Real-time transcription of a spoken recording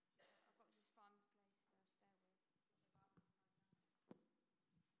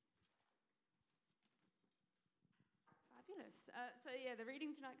Yes. The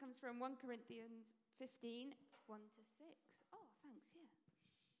reading tonight comes from 1 Corinthians 15, 1 to 6. Oh, thanks, yeah.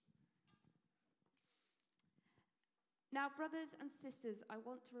 Now, brothers and sisters, I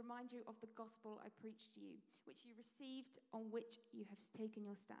want to remind you of the gospel I preached to you, which you received, on which you have taken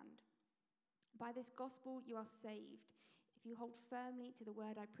your stand. By this gospel you are saved, if you hold firmly to the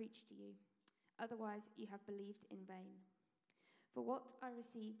word I preached to you. Otherwise, you have believed in vain. For what I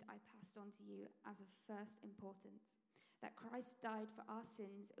received, I passed on to you as of first importance, that Christ died for our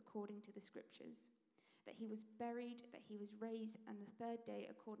sins according to the Scriptures, that he was buried, that he was raised, and the third day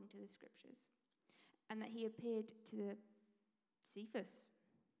according to the Scriptures, and that he appeared to the Cephas,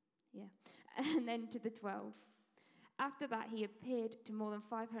 and then to the 12. After that, he appeared to more than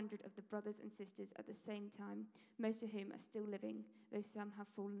 500 of the brothers and sisters at the same time, most of whom are still living, though some have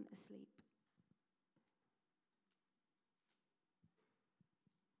fallen asleep.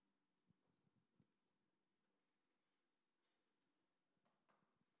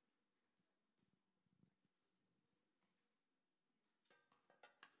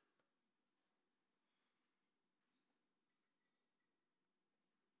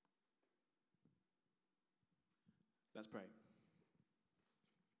 Let's pray.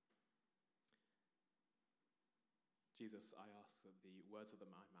 Jesus, I ask that the words of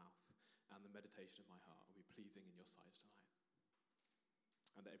my mouth and the meditation of my heart will be pleasing in your sight tonight,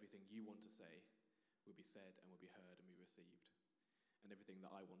 and that everything you want to say will be said and will be heard and be received, and everything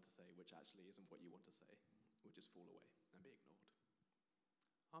that I want to say, which actually isn't what you want to say, will just fall away and be ignored.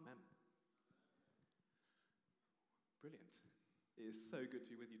 Amen. Brilliant. It is so good to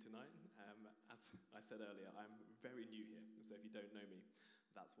be with you tonight. As I said earlier, I'm very new here, so if you don't know me,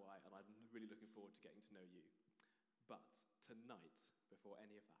 that's why, and I'm really looking forward to getting to know you. But tonight, before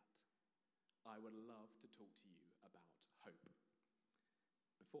any of that, I would love to talk to you about hope.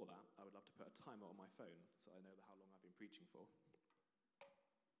 Before that, I would love to put a timer on my phone so I know how long I've been preaching for.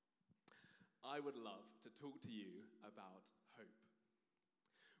 I would love to talk to you about hope.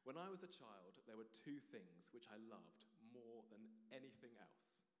 When I was a child, there were two things which I loved more than anything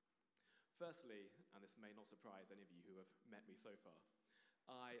else. Firstly, and this may not surprise any of you who have met me so far,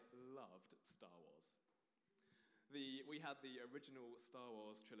 I loved Star Wars. We had the original Star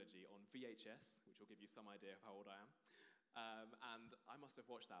Wars trilogy on VHS, which will give you some idea of how old I am, and I must have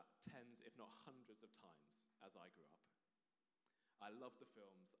watched that tens, if not hundreds of times as I grew up. I loved the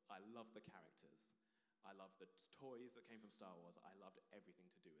films, I loved the characters, I loved the toys that came from Star Wars. I loved everything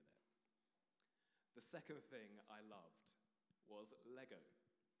to do with it. The second thing I loved was Lego.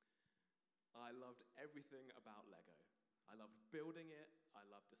 I loved everything about Lego. I loved building it, I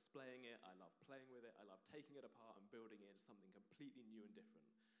loved displaying it, I loved playing with it, I loved taking it apart and building it into something completely new and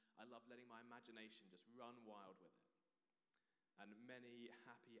different. I loved letting my imagination just run wild with it. And many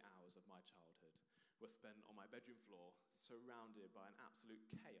happy hours of my childhood were spent on my bedroom floor, surrounded by an absolute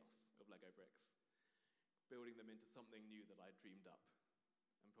chaos of Lego bricks, building them into something new that I dreamed up,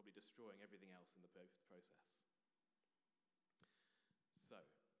 and probably destroying everything else in the process. So,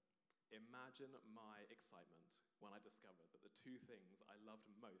 imagine my excitement when I discovered that the two things I loved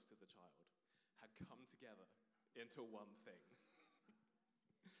most as a child had come together into one thing.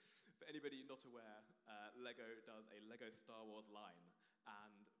 For anybody not aware, Lego does a Lego Star Wars line,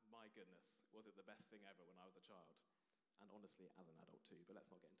 and my goodness, was it the best thing ever when I was a child. And honestly, as an adult too, but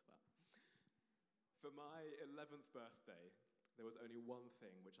let's not get into that. For my 11th birthday, there was only one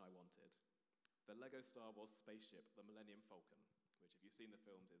thing which I wanted. The Lego Star Wars spaceship, the Millennium Falcon, which if you've seen the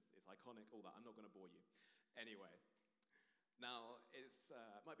films is iconic, all that. I'm not going to bore you. Anyway, now it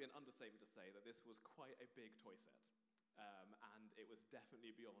might be an understatement to say that this was quite a big toy set. And it was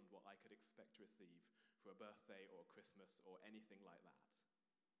definitely beyond what I could expect to receive for a birthday or a Christmas or anything like that.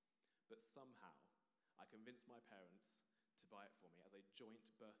 But somehow, I convinced my parents to buy it for me as a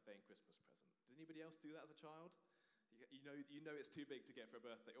joint birthday and Christmas present. Did anybody else do that as a child? You know it's too big to get for a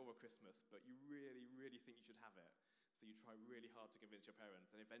birthday or a Christmas, but you really, really think you should have it. So you try really hard to convince your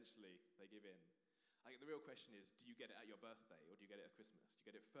parents, and eventually they give in. I think the real question is, do you get it at your birthday or do you get it at Christmas? Do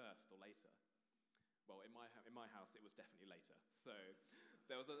you get it first or later? Well, in my house, it was definitely later. So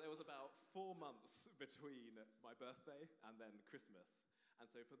there was about 4 months between my birthday and then Christmas. And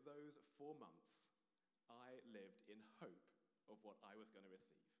so for those 4 months, I lived in hope of what I was going to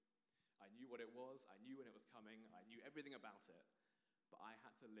receive. I knew what it was, I knew when it was coming, I knew everything about it, but I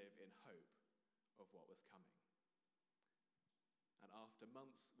had to live in hope of what was coming. And after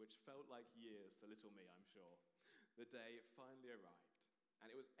months, which felt like years to little me, I'm sure, the day finally arrived, and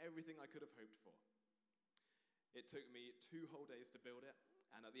it was everything I could have hoped for. It took me 2 whole days to build it,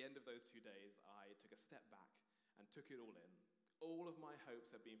 and at the end of those 2 days, I took a step back and took it all in. All of my hopes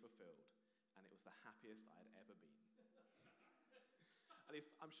had been fulfilled, and it was the happiest I had ever been. at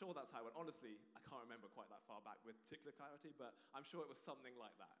least I'm sure that's how it went. Honestly, I can't remember quite that far back with particular clarity, but I'm sure it was something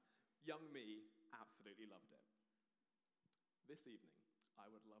like that. Young me absolutely loved it. This evening, I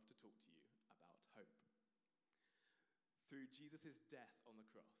would love to talk to you about hope. Through Jesus' death on the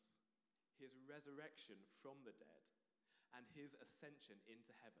cross, his resurrection from the dead, and his ascension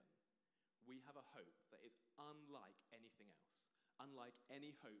into heaven, we have a hope that is unlike anything else, unlike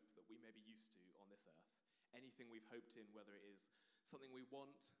any hope that we may be used to on this earth. Anything we've hoped in, whether it is something we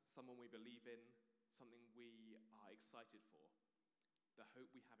want, someone we believe in, something we are excited for. The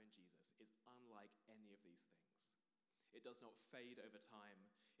hope we have in Jesus is unlike any of these things. It does not fade over time,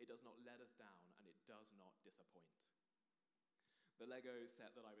 it does not let us down, and it does not disappoint. The Lego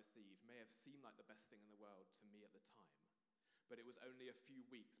set that I received may have seemed like the best thing in the world to me at the time, but it was only a few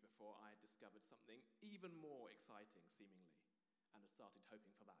weeks before I had discovered something even more exciting, seemingly, and had started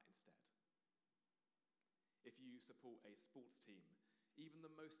hoping for that instead. If you support a sports team, even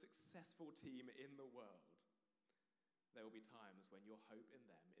the most successful team in the world, there will be times when your hope in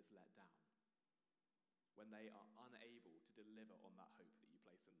them is let down, when they are unable to deliver on that hope that you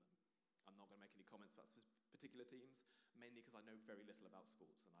place in them. I'm not going to make any comments about particular teams, mainly because I know very little about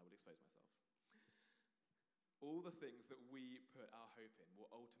sports and I would expose myself. All the things that we put our hope in will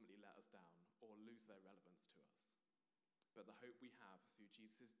ultimately let us down or lose their relevance to us. But the hope we have through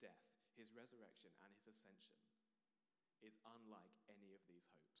Jesus' death, his resurrection, and his ascension is unlike any of these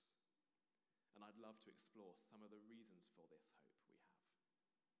hopes. And I'd love to explore some of the reasons for this hope we have.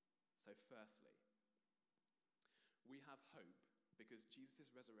 So firstly, we have hope because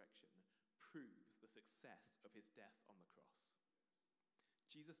Jesus' resurrection proves the success of his death on the cross.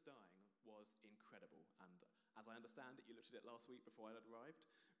 Jesus dying was incredible, and as I understand it, you looked at it last week before I had arrived,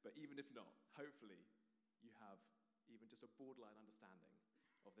 but even if not, hopefully you have even just a borderline understanding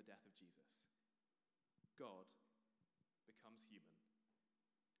of the death of Jesus. God becomes human,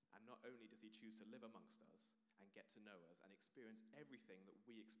 and not only does he choose to live amongst us and get to know us and experience everything that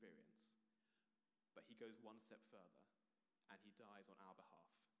we experience, but he goes one step further and he dies on our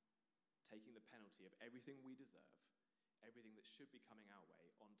behalf, taking the penalty of everything we deserve, everything that should be coming our way,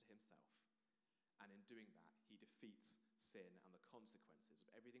 onto himself. And in doing that, he defeats sin and the consequences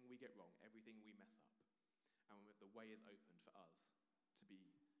of everything we get wrong, everything we mess up. And the way is opened for us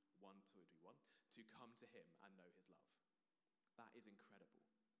to come to him and know his love. That is incredible.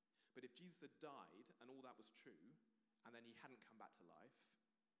 But if Jesus had died and all that was true, and then he hadn't come back to life,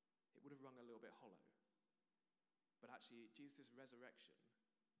 it would have rung a little bit hollow. But actually, Jesus' resurrection,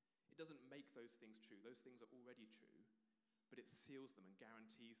 it doesn't make those things true. Those things are already true, but it seals them and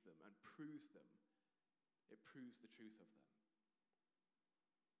guarantees them and proves them. It proves the truth of them.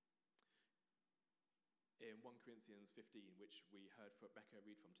 In 1 Corinthians 15, which we heard Becca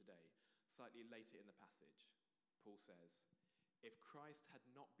read from today, slightly later in the passage, Paul says, "If Christ had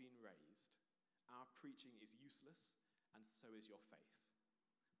not been raised, our preaching is useless, and so is your faith."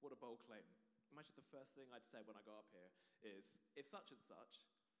 What a bold claim. Imagine the first thing I'd say when I got up here is, if such and such,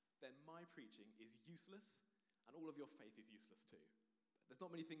 then my preaching is useless, and all of your faith is useless too. There's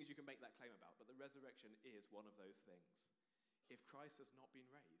not many things you can make that claim about, but the resurrection is one of those things. If Christ has not been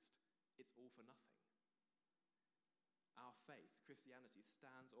raised, it's all for nothing. Our faith, Christianity,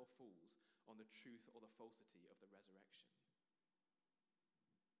 stands or falls on the truth or the falsity of the resurrection.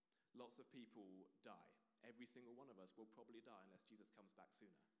 Lots of people die. Every single one of us will probably die unless Jesus comes back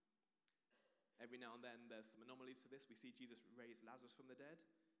sooner. Every now and then there's some anomalies to this. We see Jesus raise Lazarus from the dead,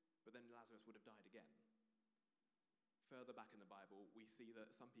 but then Lazarus would have died again. Further back in the Bible, we see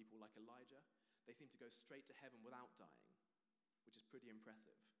that some people, like Elijah, they seem to go straight to heaven without dying, which is pretty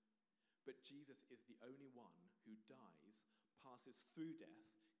impressive. But Jesus is the only one who dies, passes through death,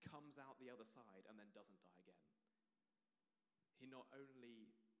 comes out the other side, and then doesn't die again. He not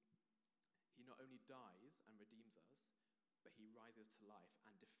only dies and redeems us, but he rises to life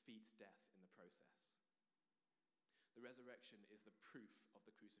and defeats death in the process. The resurrection is the proof of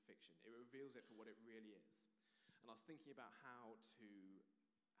the crucifixion. It reveals it for what it really is. And I was thinking about how to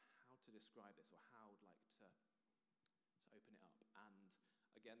describe this, or how I'd like to open it up. And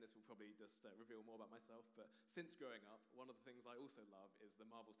again, this will probably just reveal more about myself, but since growing up, one of the things I also love is the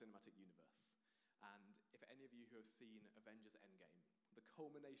Marvel Cinematic Universe. And if any of you who have seen Avengers Endgame, the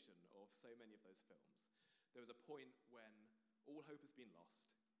culmination of so many of those films, there was a point when all hope has been lost.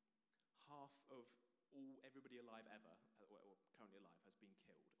 Half of everybody alive ever, or currently alive, has been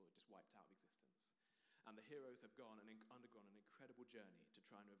killed or just wiped out of existence. And the heroes have gone and undergone an incredible journey to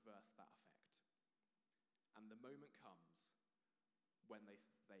try and reverse that effect. And the moment comes when they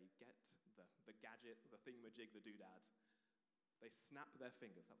get the gadget, the thingamajig, the doodad. They snap their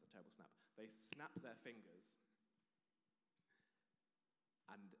fingers. That was a terrible snap. They snap their fingers.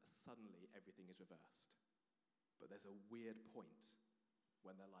 and suddenly everything is reversed. But there's a weird point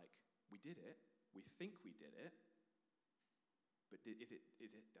when they're like, we did it, we think we did it, but does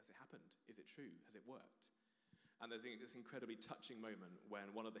it happen? Is it true? Has it worked? And there's this incredibly touching moment when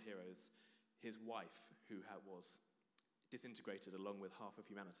one of the heroes, his wife, who was disintegrated along with half of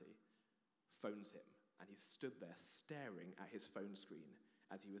humanity, phones him, and he's stood there staring at his phone screen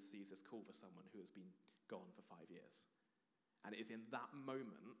as he receives this call for someone who has been gone for 5 years. And it is in that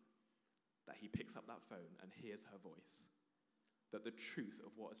moment that he picks up that phone and hears her voice, that the truth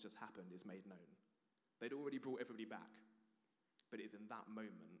of what has just happened is made known. They'd already brought everybody back, but it is in that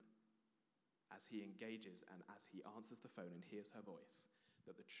moment, as he engages and as he answers the phone and hears her voice,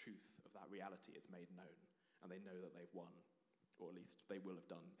 that the truth of that reality is made known, and they know that they've won, or at least they will have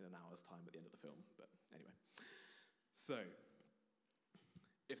done in an hour's time at the end of the film, but anyway. So,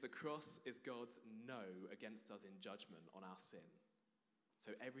 if the cross is God's no against us in judgment on our sin,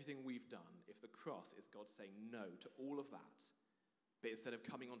 so everything we've done, if the cross is God saying no to all of that, but instead of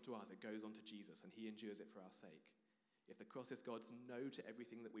coming onto us, it goes onto Jesus and he endures it for our sake. If the cross is God's no to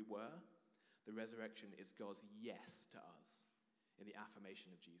everything that we were, the resurrection is God's yes to us in the affirmation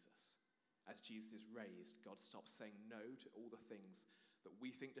of Jesus. As Jesus is raised, God stops saying no to all the things that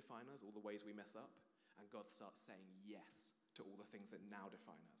we think define us, all the ways we mess up, and God starts saying yes to all the things that now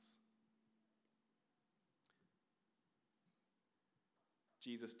define us.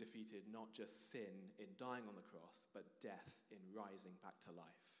 Jesus defeated not just sin in dying on the cross, but death in rising back to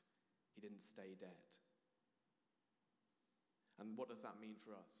life. He didn't stay dead. And what does that mean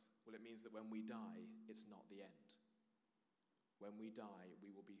for us? Well, it means that when we die, it's not the end. When we die,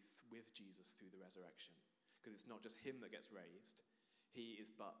 we will be with Jesus through the resurrection. Because it's not just him that gets raised. He is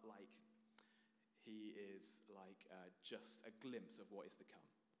just a glimpse of what is to come.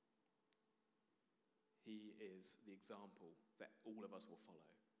 He is the example that all of us will follow.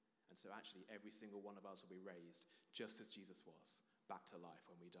 And so actually every single one of us will be raised just as Jesus was, back to life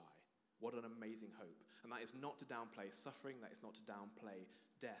when we die. What an amazing hope. And that is not to downplay suffering, that is not to downplay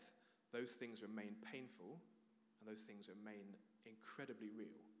death. Those things remain painful, and those things remain incredibly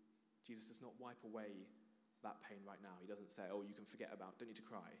real. Jesus does not wipe away that pain right now. He doesn't say, oh, you can forget about, don't need to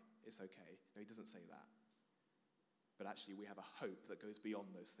cry, it's okay. No, he doesn't say that. But actually we have a hope that goes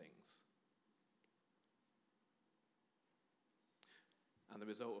beyond those things. And the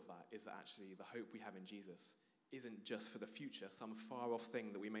result of that is that actually the hope we have in Jesus isn't just for the future, some far-off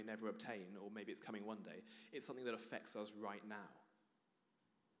thing that we may never obtain, or maybe it's coming one day. It's something that affects us right now.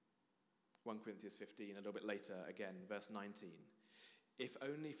 1 Corinthians 15, a little bit later, again, verse 19. If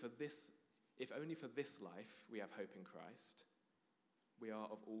only for this life we have hope in Christ, we are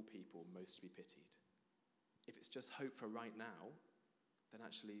of all people most to be pitied. If it's just hope for right now, then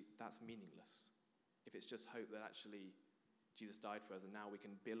actually that's meaningless. If it's just hope that actually Jesus died for us and now we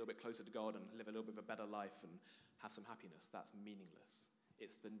can be a little bit closer to God and live a little bit of a better life and have some happiness, that's meaningless.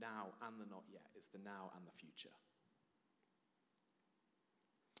 It's the now and the not yet. It's the now and the future.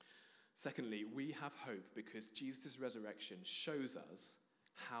 Secondly, we have hope because Jesus' resurrection shows us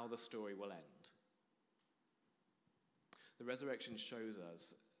how the story will end. The resurrection shows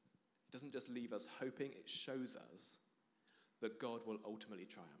us, it doesn't just leave us hoping, it shows us that God will ultimately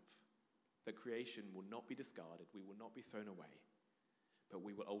triumph. That creation will not be discarded, we will not be thrown away, but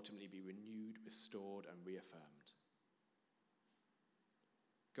we will ultimately be renewed, restored, and reaffirmed.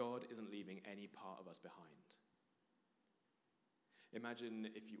 God isn't leaving any part of us behind. Imagine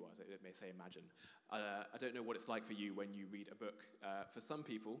if you, well, it may say imagine. I don't know what it's like for you when you read a book. For some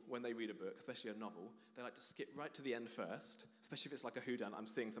people, when they read a book, especially a novel, they like to skip right to the end first, especially if it's like a whodunit. I'm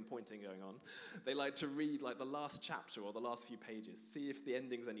seeing some pointing going on. They like to read like the last chapter or the last few pages, see if the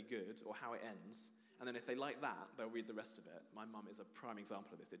ending's any good or how it ends. And then if they like that, they'll read the rest of it. My mum is a prime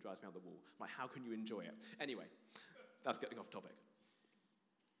example of this. It drives me out the wall. I'm like, how can you enjoy it? Anyway, that's getting off topic.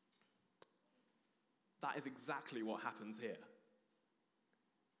 That is exactly what happens here.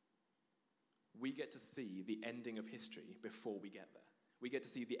 We get to see the ending of history before we get there. We get to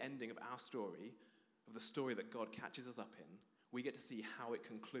see the ending of our story, of the story that God catches us up in. We get to see how it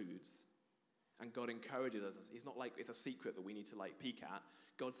concludes. And God encourages us. It's not like it's a secret that we need to peek at.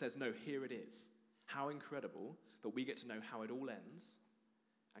 God says, no, here it is. How incredible that we get to know how it all ends.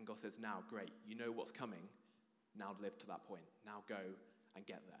 And God says, now, great, you know what's coming. Now live to that point. Now go and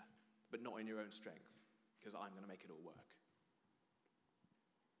get there. But not in your own strength, because I'm going to make it all work.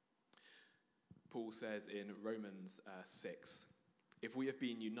 Paul says in Romans 6, if we have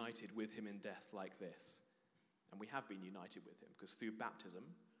been united with him in death like this, and we have been united with him, because through baptism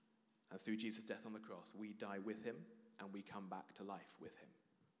and through Jesus' death on the cross, we die with him and we come back to life with him.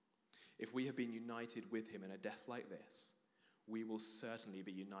 If we have been united with him in a death like this, we will certainly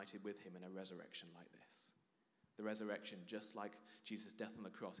be united with him in a resurrection like this. The resurrection, just like Jesus' death on the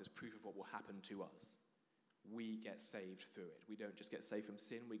cross, is proof of what will happen to us. We get saved through it. We don't just get saved from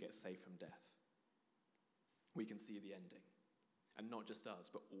sin, we get saved from death. We can see the ending. And not just us,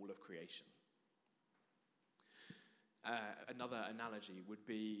 but all of creation. Another analogy would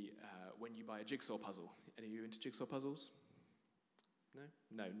be when you buy a jigsaw puzzle. Any of you into jigsaw puzzles? No?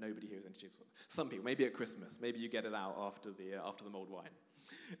 No, nobody here is into jigsaw puzzles. Some people, maybe at Christmas. Maybe you get it out after the mulled wine.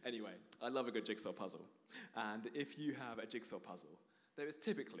 Anyway, I love a good jigsaw puzzle. And if you have a jigsaw puzzle, there is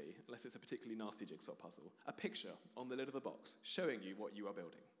typically, unless it's a particularly nasty jigsaw puzzle, a picture on the lid of the box showing you what you are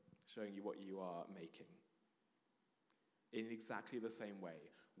building, showing you what you are making. In exactly the same way,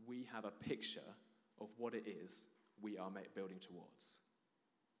 we have a picture of what it is we are building towards.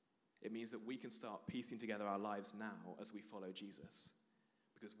 It means that we can start piecing together our lives now as we follow Jesus,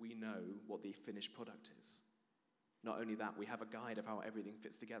 because we know what the finished product is. Not only that, we have a guide of how everything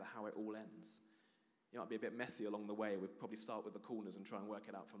fits together, how it all ends. It might be a bit messy along the way. We'll probably start with the corners and try and work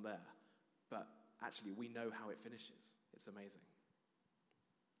it out from there. But actually, we know how it finishes. It's amazing.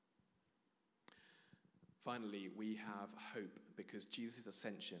 Finally, we have hope because Jesus'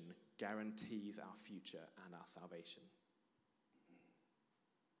 ascension guarantees our future and our salvation.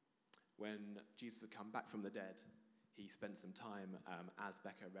 When Jesus had come back from the dead, he spent some time, as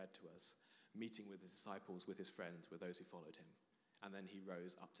Becca read to us, meeting with his disciples, with his friends, with those who followed him. And then he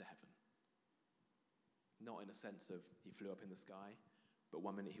rose up to heaven. Not in a sense of he flew up in the sky, but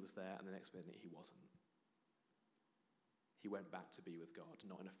one minute he was there and the next minute he wasn't. He went back to be with God,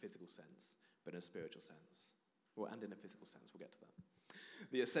 not in a physical sense, but in a spiritual sense. Well, and in a physical sense, we'll get to that.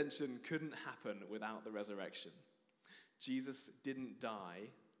 The ascension couldn't happen without the resurrection. Jesus didn't die,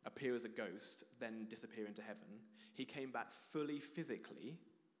 appear as a ghost, then disappear into heaven. He came back fully physically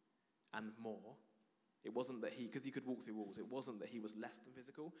and more. It wasn't that because he could walk through walls, it wasn't that he was less than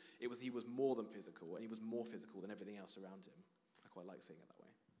physical, it was he was more than physical, and he was more physical than everything else around him. I quite like seeing it that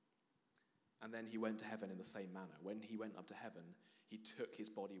way. And then he went to heaven in the same manner. When he went up to heaven, he took his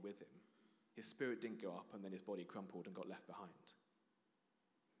body with him. His spirit didn't go up, and then his body crumpled and got left behind.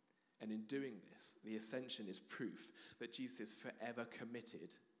 And in doing this, the ascension is proof that Jesus is forever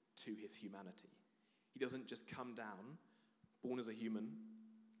committed to his humanity. He doesn't just come down, born as a human,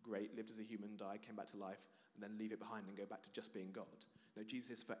 great, lived as a human, died, came back to life, and then leave it behind and go back to just being God. No,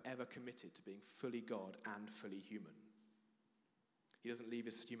 Jesus is forever committed to being fully God and fully human. He doesn't leave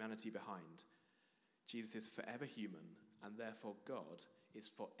his humanity behind. Jesus is forever human, and therefore God is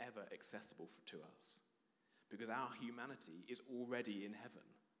forever accessible to us. Because our humanity is already in heaven.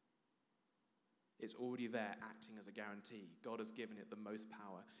 It's already there acting as a guarantee. God has given it the most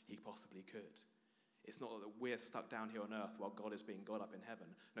power he possibly could. It's not that we're stuck down here on earth while God is being God up in heaven.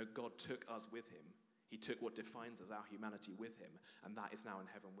 No, God took us with him. He took what defines us, our humanity, with him, and that is now in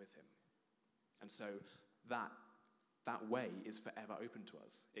heaven with him. And so that way is forever open to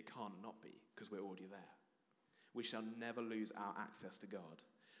us. It can't not be, because we're already there. We shall never lose our access to God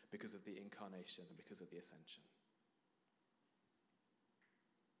because of the incarnation and because of the ascension.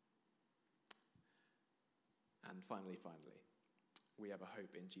 And finally, we have a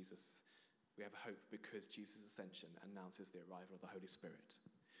hope in Jesus. We have a hope because Jesus' ascension announces the arrival of the Holy Spirit.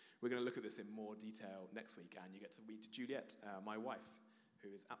 We're going to look at this in more detail next week, and you get to meet Juliet, my wife,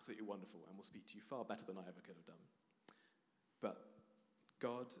 who is absolutely wonderful and will speak to you far better than I ever could have done. But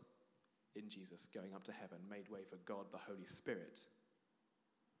God in Jesus going up to heaven made way for God, the Holy Spirit,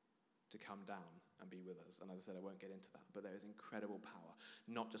 to come down and be with us. And as I said, I won't get into that, but there is incredible power,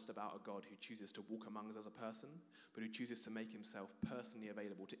 not just about a God who chooses to walk among us as a person, but who chooses to make himself personally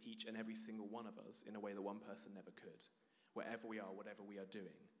available to each and every single one of us in a way that one person never could. Wherever we are, whatever we are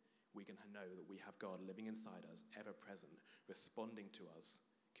doing, we can know that we have God living inside us, ever present, responding to us,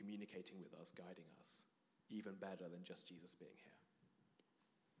 communicating with us, guiding us, even better than just Jesus being here.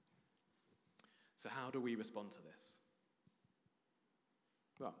 So how do we respond to this?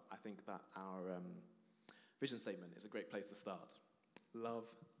 Well, I think that our vision statement is a great place to start. Love,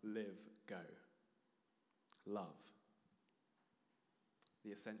 live, go. Love.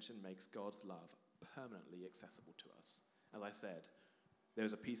 The ascension makes God's love permanently accessible to us. As I said, there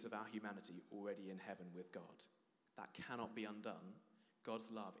is a piece of our humanity already in heaven with God. That cannot be undone.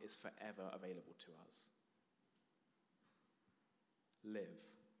 God's love is forever available to us. Live.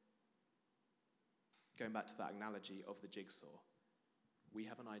 Going back to that analogy of the jigsaw, we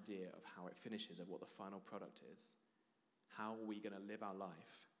have an idea of how it finishes, of what the final product is. How are we going to live our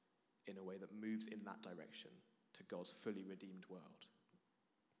life in a way that moves in that direction to God's fully redeemed world?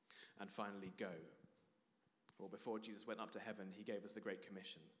 And finally, go. Well, before Jesus went up to heaven, he gave us the Great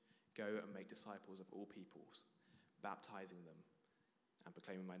Commission. Go and make disciples of all peoples, baptizing them and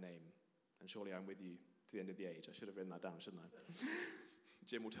proclaiming my name. And surely I'm with you to the end of the age. I should have written that down, shouldn't I?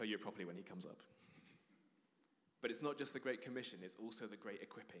 Jim will tell you it properly when he comes up. But it's not just the Great Commission, it's also the Great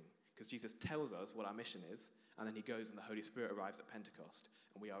Equipping. Because Jesus tells us what our mission is, and then he goes and the Holy Spirit arrives at Pentecost,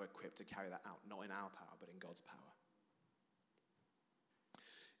 and we are equipped to carry that out, not in our power, but in God's power.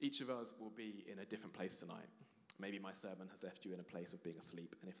 Each of us will be in a different place tonight. Maybe my sermon has left you in a place of being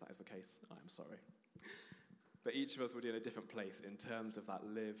asleep, and if that is the case, I am sorry. But each of us will be in a different place in terms of that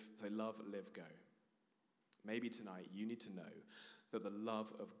love, live, go. Maybe tonight you need to know that the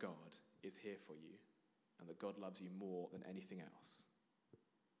love of God is here for you, and that God loves you more than anything else.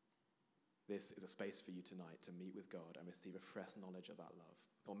 This is a space for you tonight to meet with God and receive a fresh knowledge of that love,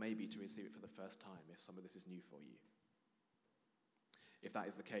 or maybe to receive it for the first time if some of this is new for you. If that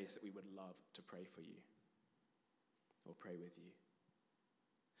is the case, we would love to pray for you or pray with you.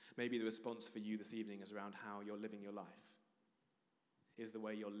 Maybe the response for you this evening is around how you're living your life. Is the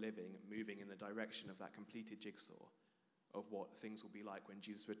way you're living moving in the direction of that completed jigsaw of what things will be like when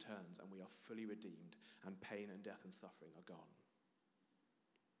Jesus returns and we are fully redeemed and pain and death and suffering are gone?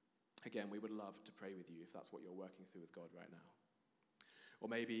 Again, we would love to pray with you if that's what you're working through with God right now. Or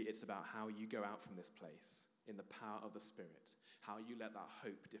maybe it's about how you go out from this place in the power of the Spirit, how you let that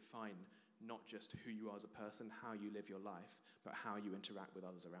hope define not just who you are as a person, how you live your life, but how you interact with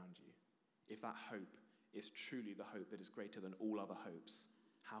others around you. If that hope is truly the hope that is greater than all other hopes,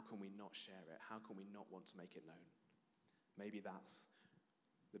 how can we not share it? How can we not want to make it known? Maybe that's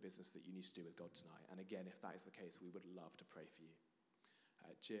the business that you need to do with God tonight. And again, if that is the case, we would love to pray for you.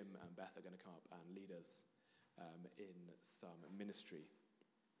 Jim and Beth are going to come up and lead us in some ministry.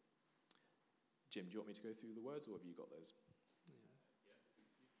 Jim, do you want me to go through the words, or have you got those?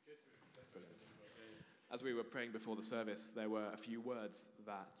 Brilliant. As we were praying before the service, there were a few words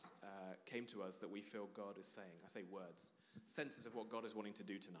that came to us that we feel God is saying. I say words, senses of what God is wanting to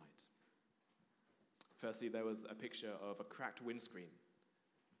do tonight. Firstly, there was a picture of a cracked windscreen,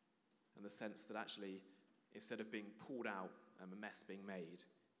 and the sense that actually, instead of being pulled out and a mess being made,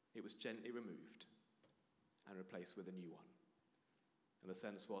 it was gently removed and replaced with a new one. And the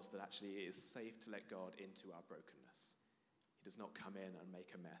sense was that actually it is safe to let God into our brokenness. He does not come in and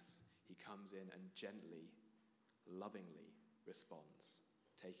make a mess. He comes in and gently, lovingly responds,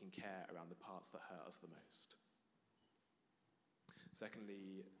 taking care around the parts that hurt us the most.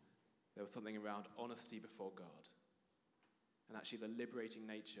 Secondly, there was something around honesty before God. And actually the liberating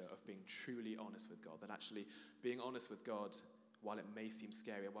nature of being truly honest with God. That actually being honest with God, while it may seem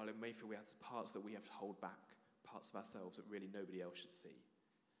scary, while it may feel we have parts that we have to hold back, parts of ourselves that really nobody else should see,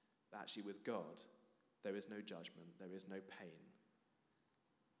 that actually with God, there is no judgment, there is no pain.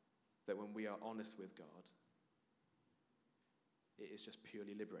 That when we are honest with God, it is just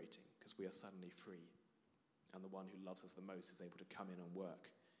purely liberating because we are suddenly free. And the one who loves us the most is able to come in and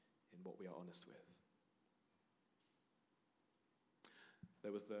work in what we are honest with.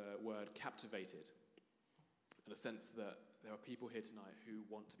 There was the word captivated, in a sense that there are people here tonight who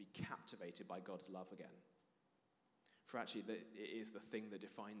want to be captivated by God's love again. For actually, it is the thing that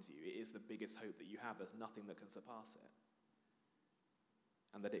defines you. It is the biggest hope that you have. There's nothing that can surpass it.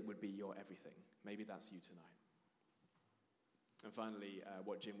 And that it would be your everything. Maybe that's you tonight. And finally,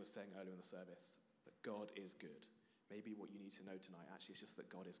 what Jim was saying earlier in the service, that God is good. Maybe what you need to know tonight actually is just that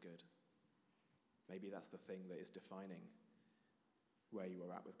God is good. Maybe that's the thing that is defining where you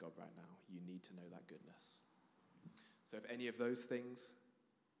are at with God right now. You need to know that goodness. So if any of those things,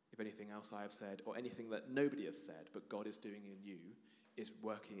 if anything else I have said, or anything that nobody has said, but God is doing in you, is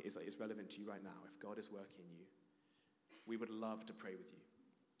working, is relevant to you right now, if God is working in you, we would love to pray with you.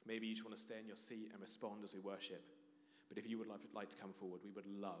 Maybe you just want to stay in your seat and respond as we worship. But if you would like to come forward, we would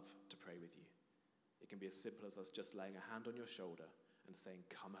love to pray with you. It can be as simple as us just laying a hand on your shoulder and saying,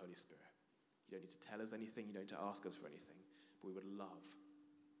 "Come, Holy Spirit." You don't need to tell us anything. You don't need to ask us for anything. But we would love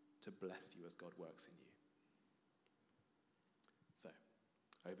to bless you as God works in you. So,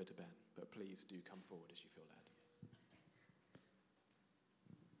 over to Ben. But please do come forward as you feel led.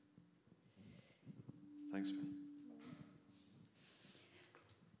 Thanks, Ben.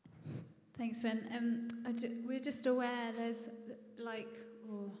 Thanks, Ben. We're just aware there's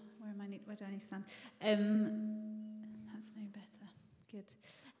where do I need to stand? That's no better. Good.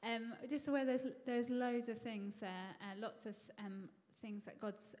 We're just aware there's loads of things there, lots of things that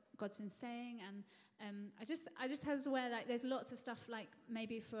God's been saying, and I just was aware that there's lots of stuff like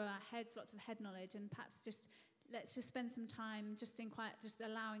maybe for our heads, lots of head knowledge, and perhaps let's just spend some time just in quiet, just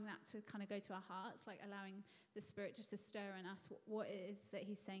allowing that to kind of go to our hearts, like allowing the Spirit just to stir in us what it is that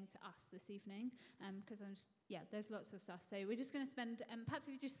He's saying to us this evening. Because there's lots of stuff. So we're just going to spend, perhaps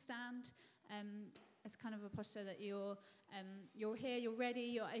if you just stand, as kind of a posture that you're here, you're ready,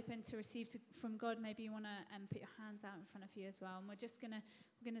 you're open to receive from God. Maybe you want to put your hands out in front of you as well. And we're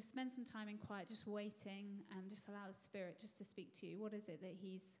going to spend some time in quiet, just waiting, and just allow the Spirit just to speak to you. What is it that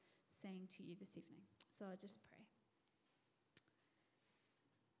He's saying to you this evening? So I'll just pray.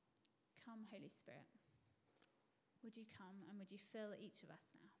 Come, Holy Spirit. Would you come and would you fill each of us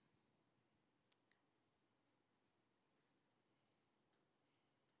now?